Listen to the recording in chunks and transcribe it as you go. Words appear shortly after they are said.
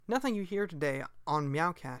Nothing you hear today on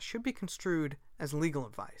Meowcast should be construed as legal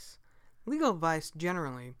advice. Legal advice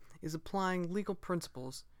generally is applying legal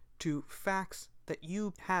principles to facts that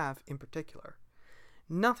you have in particular.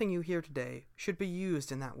 Nothing you hear today should be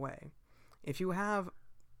used in that way. If you have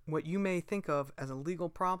what you may think of as a legal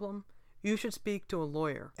problem, you should speak to a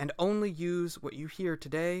lawyer and only use what you hear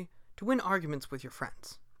today to win arguments with your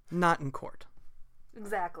friends, not in court.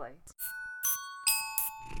 Exactly.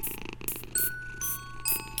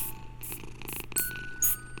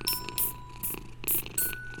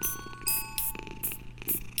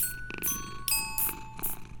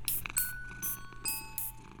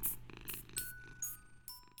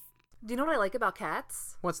 Do you know what I like about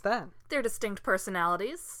cats? What's that? They're distinct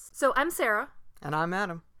personalities. So I'm Sarah. And I'm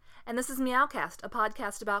Adam. And this is Meowcast, a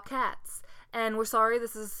podcast about cats. And we're sorry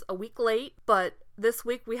this is a week late, but this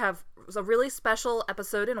week we have a really special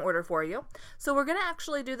episode in order for you. So we're going to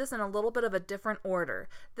actually do this in a little bit of a different order.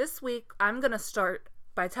 This week I'm going to start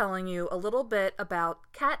by telling you a little bit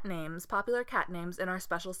about cat names, popular cat names in our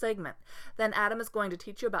special segment. Then Adam is going to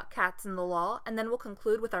teach you about cats and the law, and then we'll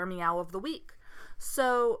conclude with our Meow of the Week.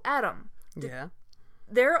 So, Adam. Yeah?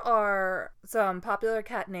 There are some popular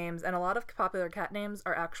cat names, and a lot of popular cat names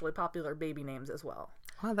are actually popular baby names as well.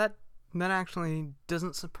 Well, that actually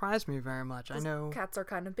doesn't surprise me very much. I know cats are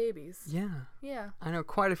kind of babies. Yeah. I know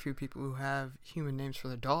quite a few people who have human names for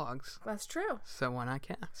their dogs. That's true. So why not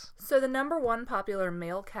cats? So the number one popular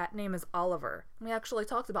male cat name is Oliver. We actually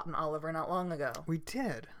talked about an Oliver not long ago. We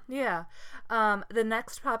did. Yeah. The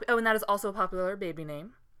next and that is also a popular baby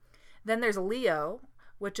name. Then there's Leo,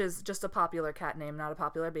 which is just a popular cat name, not a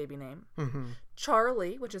popular baby name. Mm-hmm.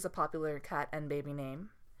 Charlie, which is a popular cat and baby name.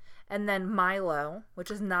 And then Milo, which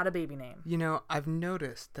is not a baby name. You know, I've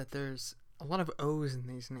noticed that there's a lot of O's in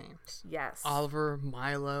these names. Yes. Oliver,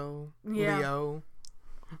 Milo, Leo.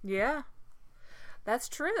 Yeah. That's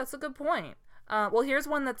true. That's a good point. Well, here's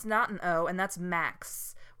one that's not an O, and that's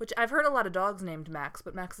Max, which I've heard a lot of dogs named Max,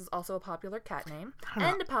 but Max is also a popular cat name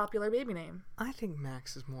and a popular baby name. I think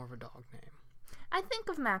Max is more of a dog name. I think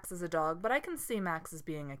of Max as a dog, but I can see Max as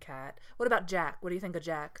being a cat. What about Jack? What do you think of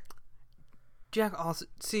Jack? Jack also...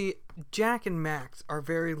 See, Jack and Max are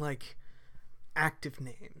very, active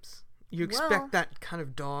names. You expect that kind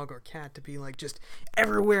of dog or cat to be, just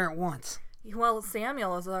everywhere at once. Well,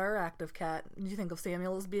 Samuel is our active cat. Do you think of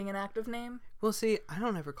Samuel as being an active name? Well, see, I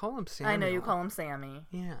don't ever call him Samuel. I know, you call him Sammy.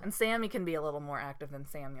 Yeah. And Sammy can be a little more active than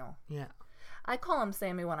Samuel. Yeah. I call him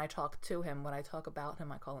Sammy when I talk to him. When I talk about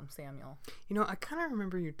him, I call him Samuel. You know, I kind of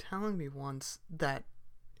remember you telling me once that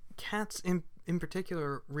cats in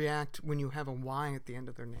particular react when you have a Y at the end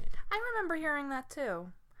of their name. I remember hearing that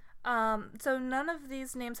too. So none of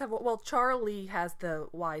these names have... Well, Charlie has the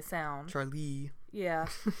Y sound. Charlie. Yeah.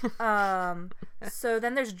 So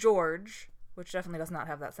then there's George, which definitely does not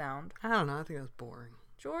have that sound. I don't know. I think that's boring.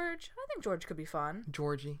 George? I think George could be fun.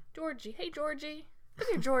 Georgie. Hey, Georgie. Come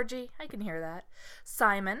here, Georgie. I can hear that.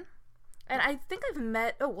 Simon. And I think I've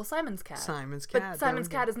met... Oh, well, Simon's cat. Simon's cat. But Simon's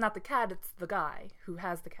cat is not the cat. It's the guy who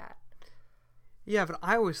has the cat. Yeah, but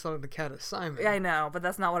I always thought of the cat as Simon. Yeah, I know, but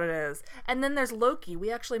that's not what it is. And then there's Loki.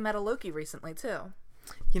 We actually met a Loki recently, too.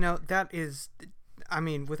 You know, that is... I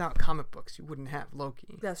mean, without comic books, you wouldn't have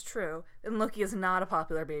Loki. That's true. And Loki is not a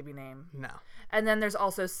popular baby name. No. And then there's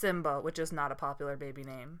also Simba, which is not a popular baby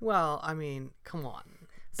name. Well, I mean, come on.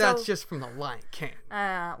 That's just from The Lion King.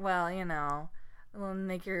 Well, you know,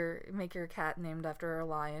 make your cat named after a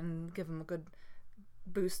lion. Give him a good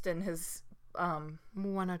boost in his...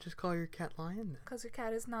 Why not just call your cat Lion then? Because your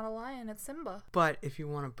cat is not a lion, it's Simba. But if you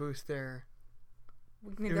want to boost their...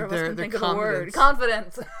 Neither of us can think of the word.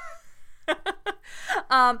 Confidence.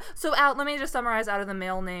 So let me just summarize out of the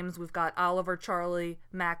male names. We've got Oliver, Charlie,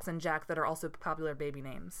 Max, and Jack that are also popular baby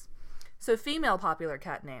names. So female popular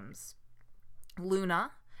cat names.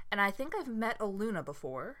 Luna. And I think I've met a Luna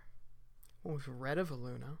before. Well, we've read of a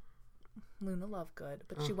Luna. Luna Lovegood,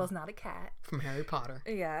 but she was not a cat. From Harry Potter.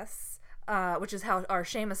 Yes. Which is how our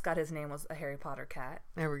Seamus got his name, was a Harry Potter cat.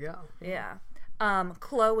 There we go. Yeah.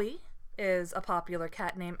 Chloe is a popular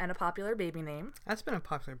cat name and a popular baby name. That's been a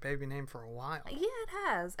popular baby name for a while. Yeah, it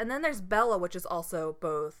has. And then there's Bella, which is also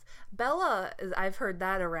both. Bella, I've heard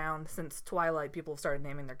that around since Twilight. People started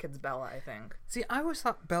naming their kids Bella, I think. See, I always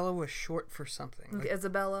thought Bella was short for something.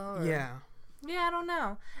 Isabella? Or... Yeah. Yeah, I don't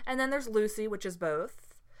know. And then there's Lucy, which is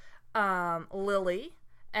both. Lily.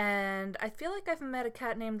 And I feel like I've met a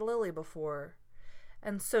cat named Lily before.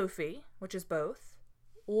 And Sophie, which is both.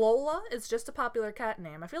 Lola is just a popular cat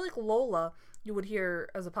name. I feel like Lola you would hear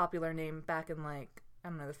as a popular name back in, I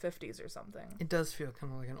don't know, the 50s or something. It does feel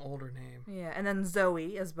kind of like an older name. Yeah, and then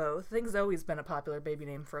Zoe is both. I think Zoe's been a popular baby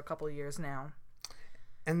name for a couple of years now.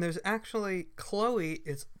 And there's actually, Chloe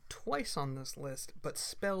is twice on this list, but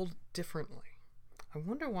spelled differently. I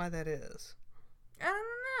wonder why that is. I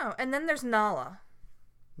don't know. And then there's Nala.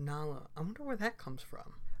 Nala. I wonder where that comes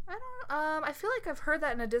from. I feel like I've heard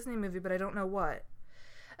that in a Disney movie, but I don't know what.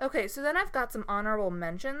 Okay, so then I've got some honorable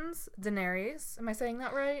mentions. Daenerys. Am I saying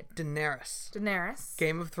that right? Daenerys.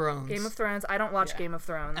 Game of Thrones. I don't watch Game of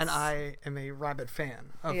Thrones. And I am a rabid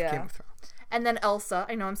fan of Game of Thrones. And then Elsa.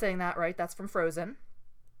 I know I'm saying that right. That's from Frozen.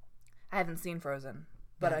 I haven't seen Frozen,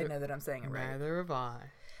 but I know that I'm saying it right. Neither have I.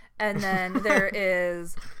 And then there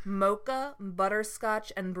is Mocha,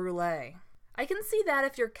 Butterscotch, and Brulee. I can see that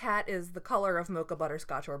if your cat is the color of Mocha,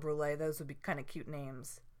 Butterscotch, or Brulee. Those would be kind of cute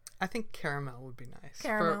names. I think Caramel would be nice.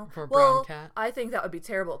 Caramel. For a brown cat. I think that would be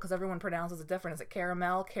terrible because everyone pronounces it different. Is it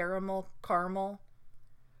caramel, caramel?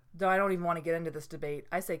 Though I don't even want to get into this debate.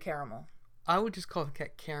 I say caramel. I would just call the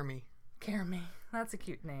cat Carmy. Carmy. That's a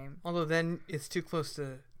cute name. Although then it's too close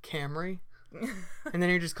to Camry. And then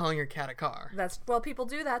you're just calling your cat a car. Well, people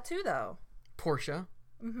do that too, though. Porsche.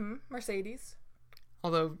 Mm-hmm. Mercedes.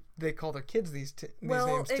 Although they call their kids these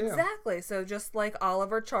names too. Exactly. So just like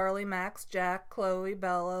Oliver, Charlie, Max, Jack, Chloe,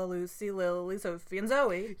 Bella, Lucy, Lily, Sophie, and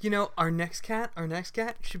Zoe. You know, our next cat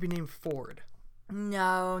should be named Ford.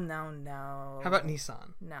 No. How about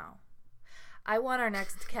Nissan? No. I want our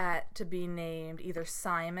next cat to be named either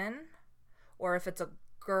Simon, or if it's a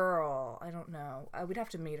girl, I don't know. We'd have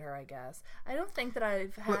to meet her, I guess. I don't think that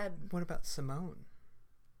I've had... What about Simone?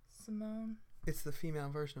 Simone? It's the female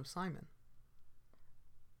version of Simon.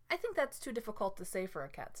 I think that's too difficult to say for a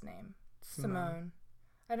cat's name. Simone.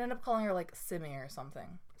 I'd end up calling her like Simi or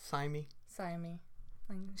something. Simi.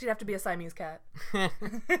 She'd have to be a Siamese cat.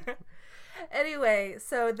 Anyway,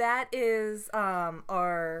 so that is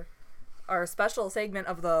our special segment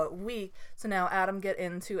of the week. So now, Adam, get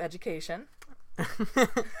into education.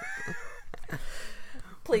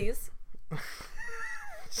 Please.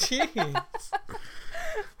 Jeez.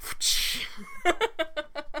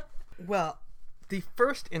 Well, the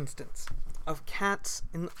first instance of cats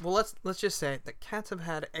let's just say that cats have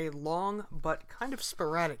had a long but kind of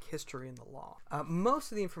sporadic history in the law.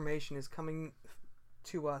 Most of the information is coming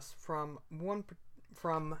to us from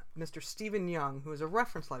Mr. Stephen Young, who is a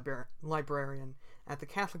reference librarian at the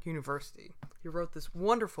Catholic University. He wrote this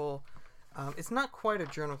wonderful, it's not quite a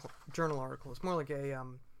journal article, it's more like a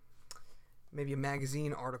maybe a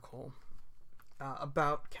magazine article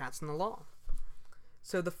about cats in the law.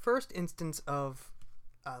 So the first instance of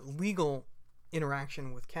legal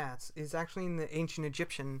interaction with cats is actually in the ancient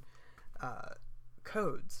Egyptian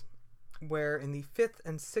codes, where in the 5th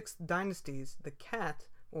and 6th dynasties, the cat,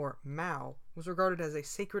 or Mao, was regarded as a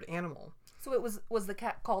sacred animal. So it was the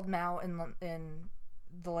cat called Mao in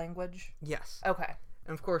the language? Yes. Okay.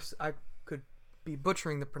 And of course, I could be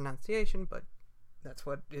butchering the pronunciation, but that's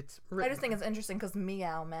what it's written. I just think it's interesting because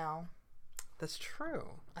meow, Mao. That's true.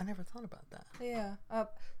 I never thought about that. Yeah.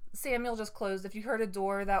 Samuel just closed. If you heard a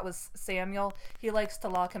door, that was Samuel. He likes to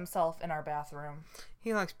lock himself in our bathroom.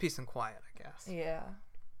 He likes peace and quiet, I guess. Yeah.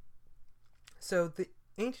 So the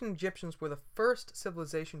ancient Egyptians were the first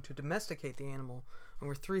civilization to domesticate the animal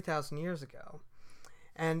over 3,000 years ago.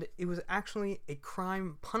 And it was actually a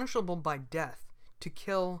crime punishable by death to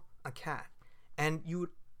kill a cat. And you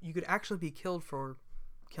could actually be killed for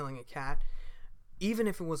killing a cat, even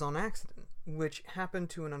if it was on accident, which happened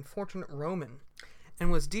to an unfortunate Roman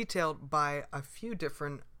and was detailed by a few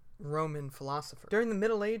different Roman philosophers. During the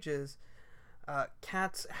Middle Ages,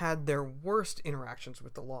 cats had their worst interactions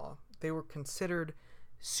with the law. They were considered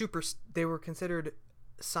signs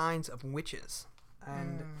of witches.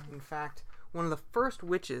 And in fact, one of the first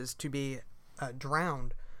witches to be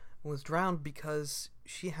drowned was drowned because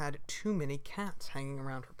she had too many cats hanging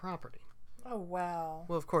around her property. Oh, wow.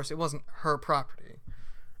 Well, of course, it wasn't her property,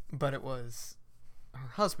 but it was her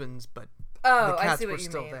husband's, but the cats I see what were you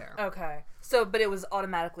still mean. there. Okay. So, but it was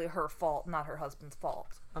automatically her fault, not her husband's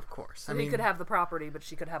fault. Of course. So he could have the property, but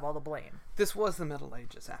she could have all the blame. This was the Middle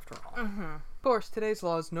Ages, after all. Mm-hmm. Of course, today's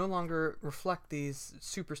laws no longer reflect these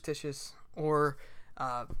superstitious or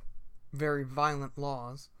very violent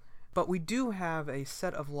laws, but we do have a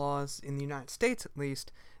set of laws in the United States, at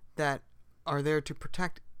least, that are there to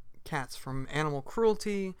protect cats from animal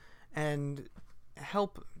cruelty and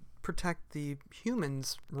help protect the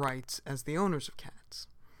humans' rights as the owners of cats.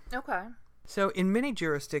 Okay. So in many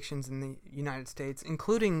jurisdictions in the United States,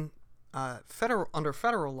 including under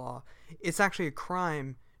federal law, it's actually a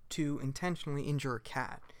crime to intentionally injure a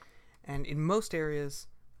cat. And in most areas,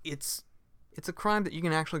 it's a crime that you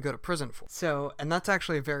can actually go to prison for. So, and that's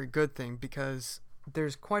actually a very good thing because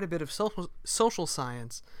there's quite a bit of social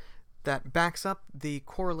science that backs up the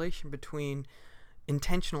correlation between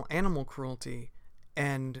intentional animal cruelty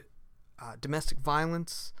and domestic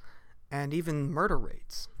violence and even murder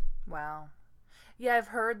rates. Wow. Yeah, I've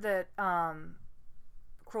heard that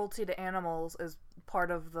cruelty to animals is part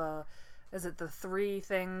of the three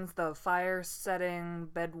things, the fire setting,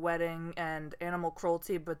 bedwetting, and animal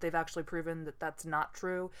cruelty, but they've actually proven that that's not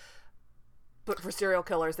true. But for serial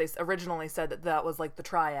killers, they originally said that was like the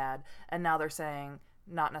triad, and now they're saying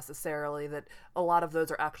not necessarily, that a lot of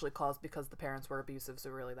those are actually caused because the parents were abusive, so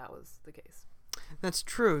really that was the case. That's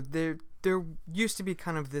true. There used to be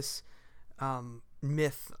kind of this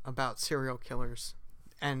myth about serial killers,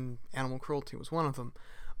 and animal cruelty was one of them.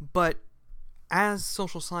 But as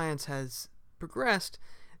social science has progressed,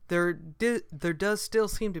 there does still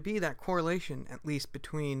seem to be that correlation, at least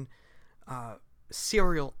between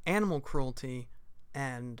serial animal cruelty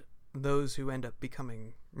and those who end up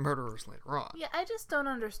becoming murderers later on. Yeah, I just don't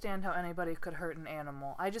understand how anybody could hurt an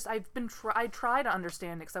animal. I try to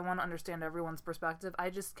understand it because I want to understand everyone's perspective. I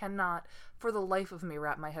just cannot, for the life of me,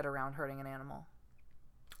 wrap my head around hurting an animal.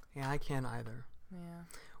 Yeah, I can't either. Yeah.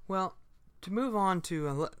 Well, to move on to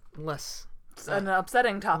a less... an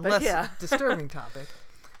upsetting topic, less disturbing topic.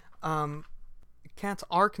 Cats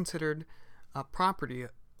are considered property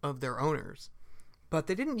of their owners, but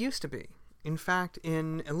they didn't used to be. In fact,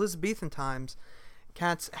 in Elizabethan times,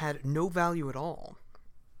 cats had no value at all.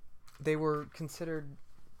 They were considered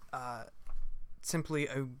simply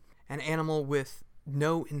an animal with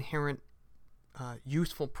no inherent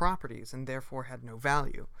useful properties, and therefore had no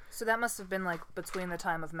value. So that must have been like between the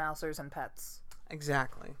time of mousers and pets.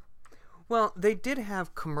 Exactly. Well, they did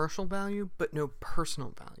have commercial value, but no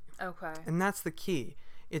personal value. Okay. And that's the key.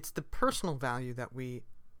 It's the personal value that we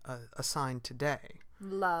assign today.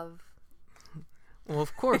 Love. Well,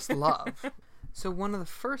 of course, love. So one of the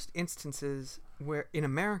first instances where in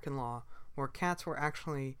American law where cats were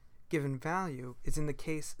actually given value is in the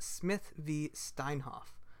case Smith v.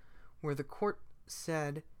 Steinhoff, where the court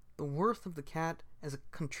said the worth of the cat as a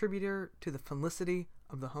contributor to the felicity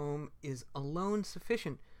of the home is alone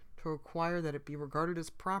sufficient to require that it be regarded as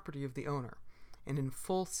property of the owner, and in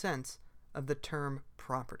full sense of the term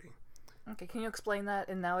property. Okay, can you explain that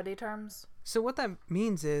in nowadays terms? So what that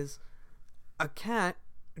means is a cat,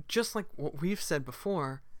 just like what we've said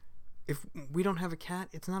before, if we don't have a cat,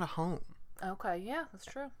 it's not a home. Okay, yeah, that's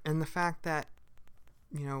true. And the fact that,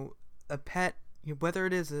 a pet, whether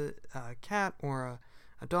it is a cat or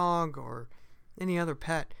a dog or any other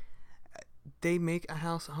pet, they make a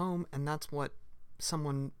house a home, and that's what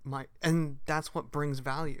that's what brings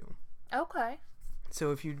value. Okay.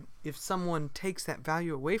 So if someone takes that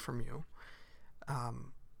value away from you,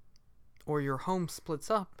 or your home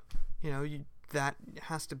splits up, that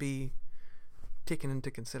has to be taken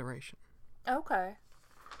into consideration. Okay.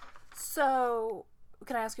 So,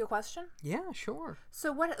 can I ask you a question? Yeah, sure.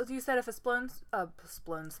 So what you said, if a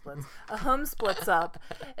a home splits up,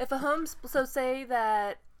 if a home, so say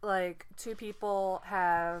that like two people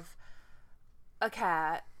have a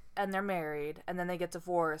cat and they're married and then they get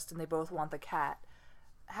divorced and they both want the cat.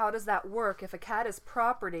 How does that work? If a cat is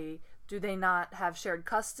property, do they not have shared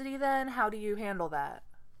custody then? How do you handle that?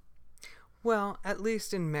 Well, at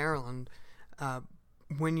least in Maryland,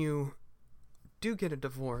 when you do get a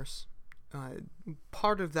divorce,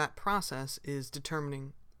 part of that process is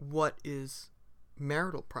determining what is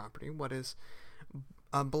marital property, what is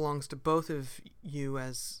belongs to both of you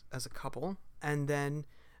as a couple, and then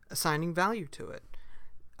assigning value to it.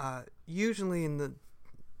 Usually in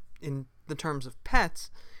the terms of pets,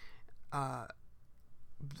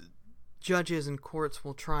 judges and courts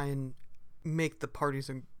will try and make the parties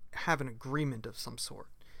have an agreement of some sort.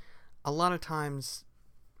 A lot of times,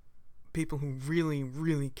 people who really,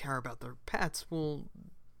 really care about their pets will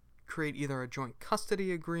create either a joint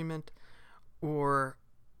custody agreement or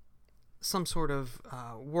some sort of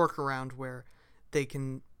workaround where they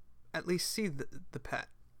can at least see the pet.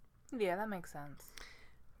 Yeah, that makes sense.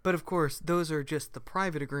 But of course, those are just the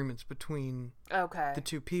private agreements between the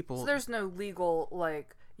two people. So there's no legal,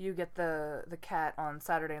 like, you get the cat on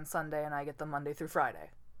Saturday and Sunday and I get the Monday through Friday.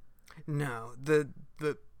 No,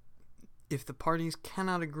 if the parties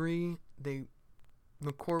cannot agree, the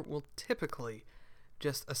court will typically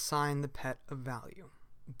just assign the pet a value.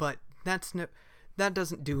 But that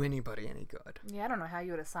doesn't do anybody any good. Yeah, I don't know how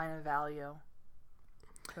you would assign a value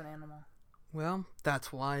to an animal. Well,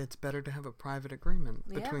 that's why it's better to have a private agreement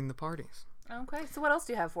between the parties. Okay, so what else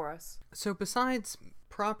do you have for us? So besides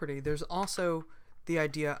property, there's also the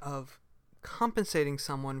idea of compensating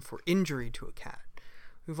someone for injury to a cat.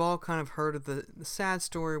 We've all kind of heard of the sad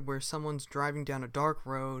story where someone's driving down a dark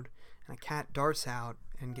road and a cat darts out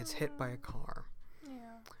and gets hit by a car.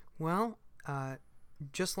 Yeah. Well,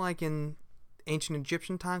 just like in ancient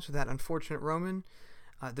Egyptian times with that unfortunate Roman,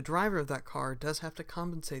 the driver of that car does have to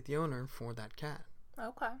compensate the owner for that cat.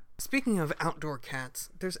 Okay. Speaking of outdoor cats,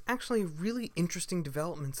 there's actually really interesting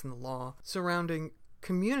developments in the law surrounding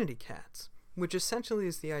community cats, which essentially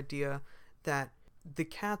is the idea that the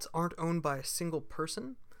cats aren't owned by a single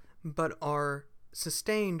person, but are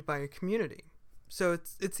sustained by a community. So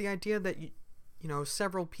it's the idea that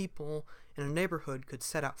several people in a neighborhood could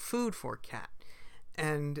set out food for a cat,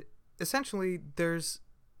 and essentially there's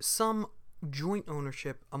some joint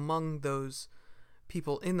ownership among those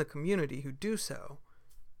people in the community who do so,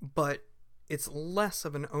 but it's less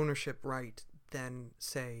of an ownership right than,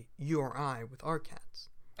 say, you or I with our cats.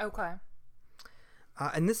 Okay.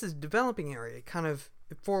 And this is a developing area. Kind of,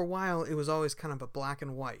 for a while, it was always kind of a black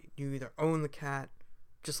and white. You either own the cat,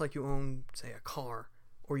 just like you own, say, a car,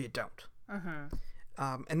 or you don't.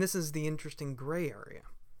 Mm-hmm. And this is the interesting gray area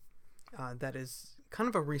that is kind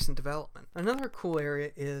of a recent development. Another cool area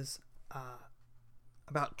is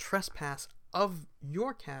about trespass of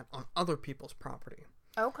your cat on other people's property.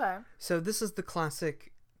 Okay. So this is the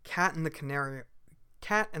classic cat and the canary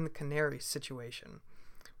situation,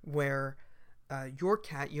 where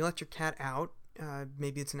you let your cat out,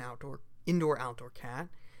 maybe it's an indoor-outdoor cat,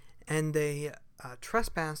 and they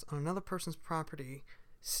trespass on another person's property,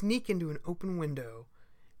 sneak into an open window,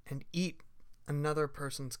 and eat another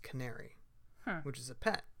person's canary, which is a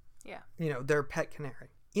pet. Yeah. Their pet canary.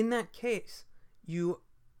 In that case, you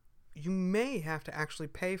may have to actually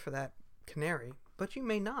pay for that canary, but you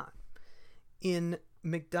may not. In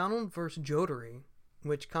McDonald versus Jodery,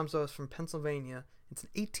 which comes to us from Pennsylvania, it's an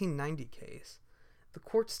 1890 case, the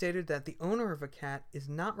court stated that the owner of a cat is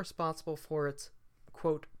not responsible for its,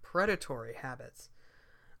 quote, predatory habits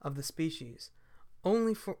of the species,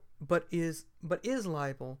 but is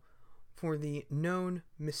liable for the known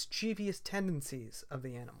mischievous tendencies of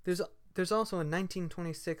the animal. There's also a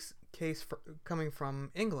 1926 case coming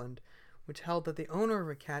from England, which held that the owner of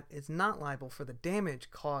a cat is not liable for the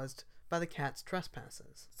damage caused by the cat's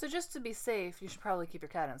trespasses. So just to be safe, you should probably keep your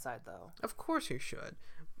cat inside, though. Of course you should,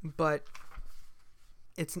 but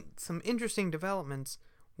it's some interesting developments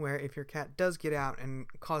where if your cat does get out and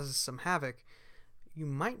causes some havoc, you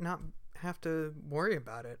might not have to worry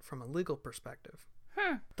about it from a legal perspective.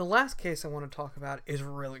 The last case I want to talk about is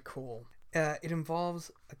really cool. It involves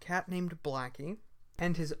a cat named Blackie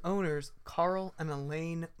and his owners, Carl and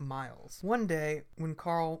Elaine Miles. One day, when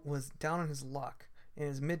Carl was down on his luck in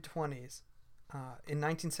his mid-20s, in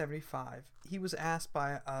 1975, he was asked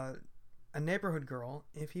by a neighborhood girl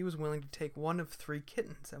if he was willing to take one of 3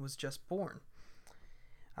 kittens that was just born.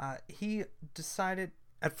 At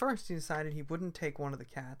first he decided he wouldn't take one of the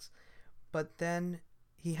cats, but then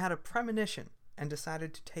he had a premonition and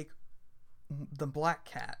decided to take the black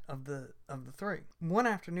cat of the 3. One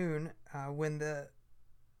afternoon, when the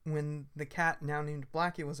cat, now named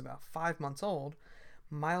Blackie, was about 5 months old,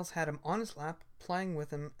 Miles had him on his lap, playing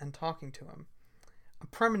with him and talking to him. A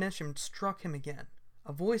premonition struck him again.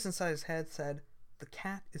 A voice inside his head said, "The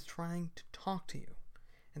cat is trying to talk to you."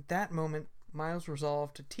 At that moment, Miles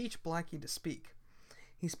resolved to teach Blackie to speak.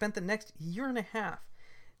 He spent the next year and a half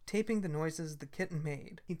taping the noises the kitten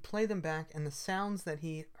made. He'd play them back, and the sounds that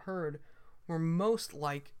he heard were most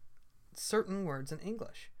like certain words in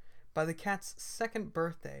English. By the cat's 2nd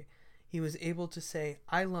birthday, he was able to say,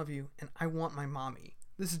 "I love you," and "I want my mommy."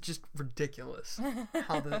 This is just ridiculous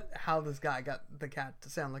how this guy got the cat to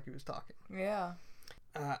sound like he was talking. Yeah.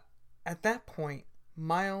 At that point,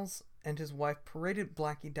 Miles and his wife paraded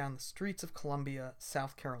Blackie down the streets of Columbia,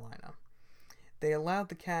 South Carolina. They allowed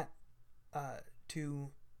the cat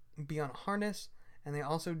to be on a harness, and they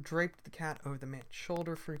also draped the cat over the man's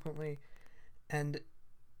shoulder frequently. And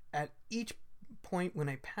at each point when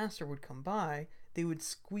a passer would come by, they would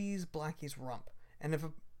squeeze Blackie's rump. And if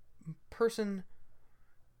a person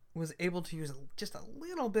was able to use just a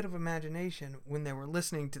little bit of imagination when they were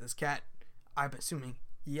listening to this cat, I'm assuming,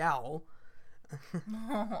 yowl,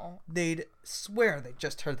 they'd swear they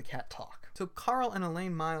just heard the cat talk. So Carl and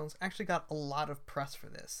Elaine Miles actually got a lot of press for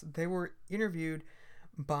this. They were interviewed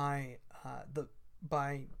by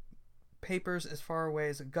papers as far away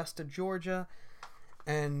as Augusta, Georgia,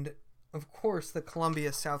 and of course the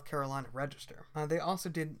Columbia, South Carolina Register. They also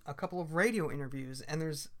did a couple of radio interviews, and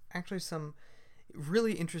there's actually some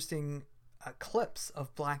really interesting clips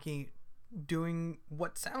of Blackie doing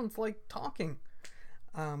what sounds like talking,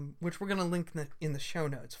 which we're going to link in the show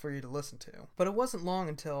notes for you to listen to. But it wasn't long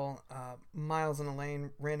until Miles and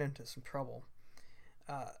Elaine ran into some trouble.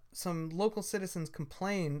 Some local citizens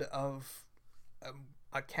complained of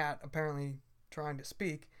a cat apparently trying to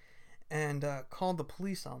speak and called the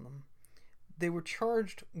police on them. they were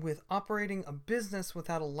charged with operating a business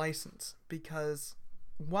without a license because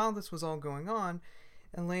while this was all going on,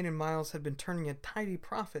 Elaine and Miles had been turning a tidy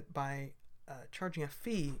profit by charging a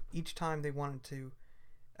fee each time they wanted to,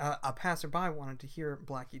 a passerby wanted to hear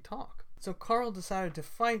Blackie talk. So Carl decided to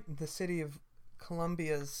fight the city of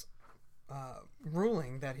Columbia's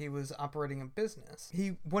ruling that he was operating a business.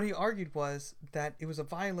 What he argued was that it was a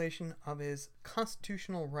violation of his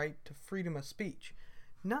constitutional right to freedom of speech.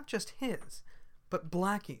 Not just his, but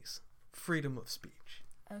Blackie's freedom of speech.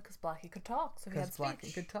 Oh, because Blackie could talk, so he had speech.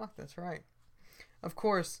 Blackie could talk, that's right. Of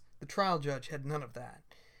course, the trial judge had none of that,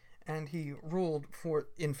 and he ruled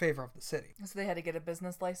in favor of the city. So they had to get a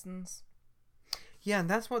business license? Yeah, and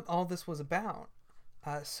that's what all this was about.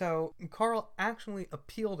 So Carl actually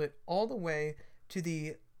appealed it all the way to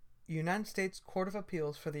the United States Court of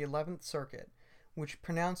Appeals for the 11th Circuit, which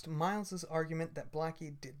pronounced Miles's argument that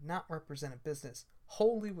Blackie did not represent a business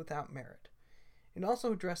wholly without merit. It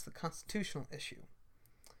also addressed the constitutional issue.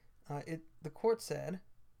 The court said,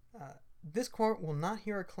 this court will not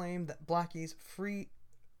hear a claim that Blackie's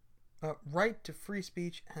right to free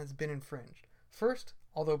speech has been infringed. First,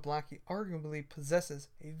 although Blackie arguably possesses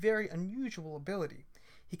a very unusual ability,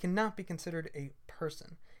 he cannot be considered a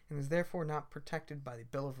person and is therefore not protected by the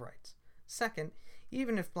Bill of Rights. Second,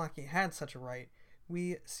 even if Blackie had such a right,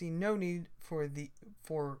 we see no need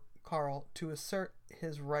for Carl to assert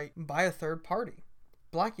his right by a third party.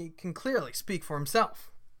 Blackie can clearly speak for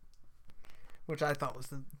himself, which I thought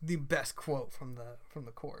was the best quote from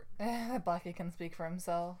the court. Blackie can speak for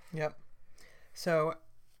himself. Yep. So,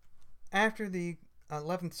 after the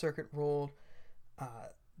 11th Circuit ruled,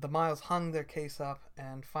 the Miles hung their case up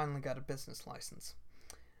and finally got a business license,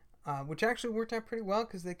 which actually worked out pretty well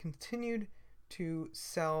because they continued to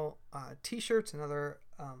sell T-shirts and other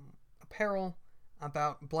apparel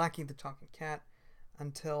about Blackie the Talking Cat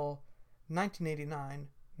until 1989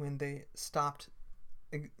 when they stopped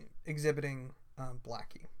exhibiting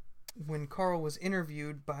Blackie. When Carl was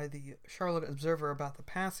interviewed by the Charlotte Observer about the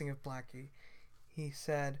passing of Blackie, he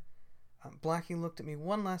said, Blackie looked at me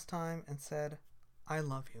one last time and said, I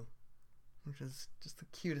love you, which is just the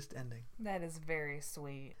cutest ending. That is very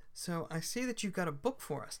sweet. So I see that you've got a book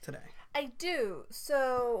for us today. I do.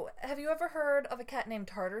 So have you ever heard of a cat named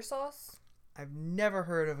Tartar Sauce? I've never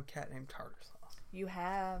heard of a cat named Tartar Sauce. You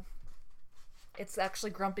have. It's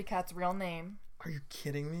actually Grumpy Cat's real name. Are you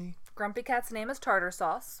kidding me? Grumpy Cat's name is Tartar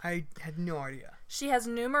Sauce. I had no idea. She has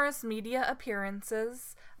numerous media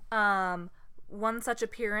appearances. One such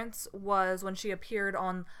appearance was when she appeared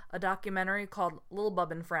on a documentary called Little Bub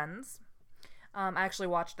and Friends. I actually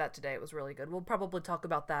watched that today. It was really good. We'll probably talk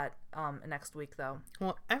about that next week, though.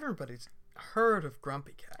 Well, everybody's heard of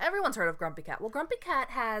Grumpy Cat. Everyone's heard of Grumpy Cat. Well, Grumpy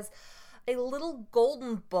Cat has a little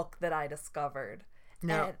golden book that I discovered.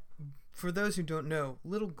 Now, for those who don't know,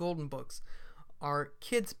 Little Golden Books are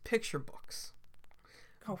kids' picture books.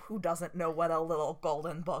 Oh, who doesn't know what a little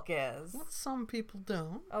golden book is? Well, some people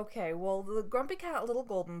don't. Okay, well, the Grumpy Cat Little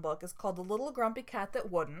Golden Book is called The Little Grumpy Cat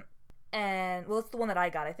That Wouldn't. And, well, it's the one that I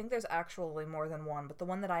got. I think there's actually more than one, but the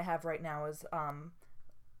one that I have right now is,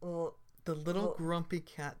 The Little Grumpy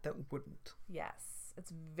Cat That Wouldn't. Yes.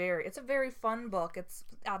 It's a very fun book. It's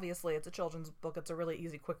a children's book. It's a really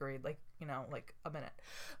easy, quick read, like a minute.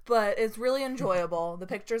 But it's really enjoyable. The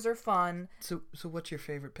pictures are fun. So what's your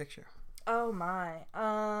favorite picture? Oh my.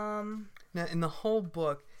 Now, in the whole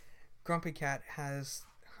book, Grumpy Cat has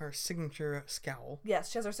her signature scowl.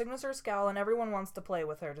 Yes, she has her signature scowl, and everyone wants to play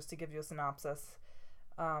with her, just to give you a synopsis.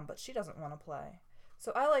 But she doesn't want to play.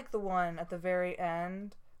 So I like the one at the very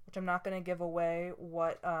end, which I'm not going to give away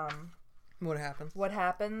what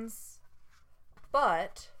happens,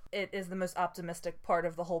 but it is the most optimistic part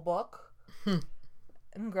of the whole book.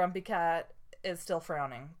 And Grumpy Cat is still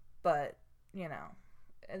frowning, but,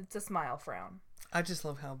 it's a smile frown. I just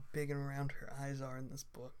love how big and round her eyes are in this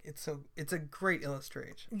book. It's a great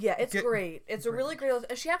illustration. Yeah, it's great. It's a really great.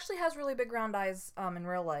 She actually has really big round eyes in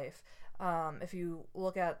real life. If you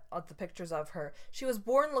look at the pictures of her, she was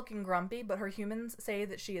born looking grumpy, but her humans say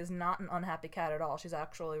that she is not an unhappy cat at all. She's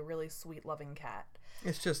actually a really sweet, loving cat.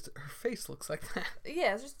 It's just her face looks like that.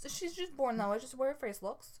 Yeah, she's just born that way. It's just the way her face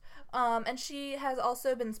looks. And she has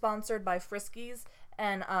also been sponsored by Friskies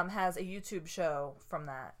and has a YouTube show from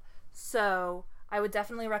that. So I would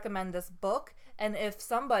definitely recommend this book. And if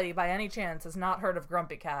somebody, by any chance, has not heard of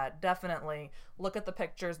Grumpy Cat, definitely look at the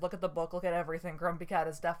pictures, look at the book, look at everything. Grumpy Cat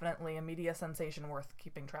is definitely a media sensation worth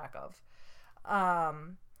keeping track of.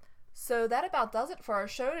 So that about does it for our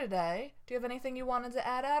show today. Do you have anything you wanted to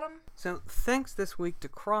add, Adam? So thanks this week to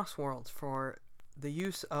Crossworlds for the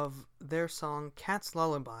use of their song Cat's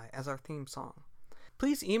Lullaby as our theme song.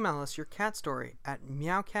 Please email us your cat story at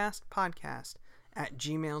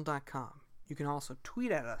meowcastpodcast@gmail.com. You can also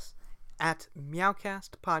tweet at us at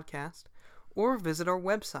meowcastpodcast or visit our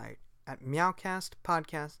website at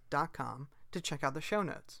meowcastpodcast.com to check out the show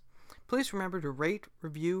notes. Please remember to rate,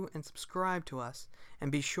 review, and subscribe to us,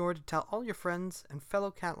 and be sure to tell all your friends and fellow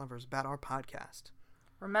cat lovers about our podcast.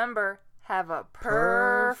 Remember, have a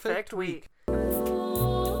perfect week.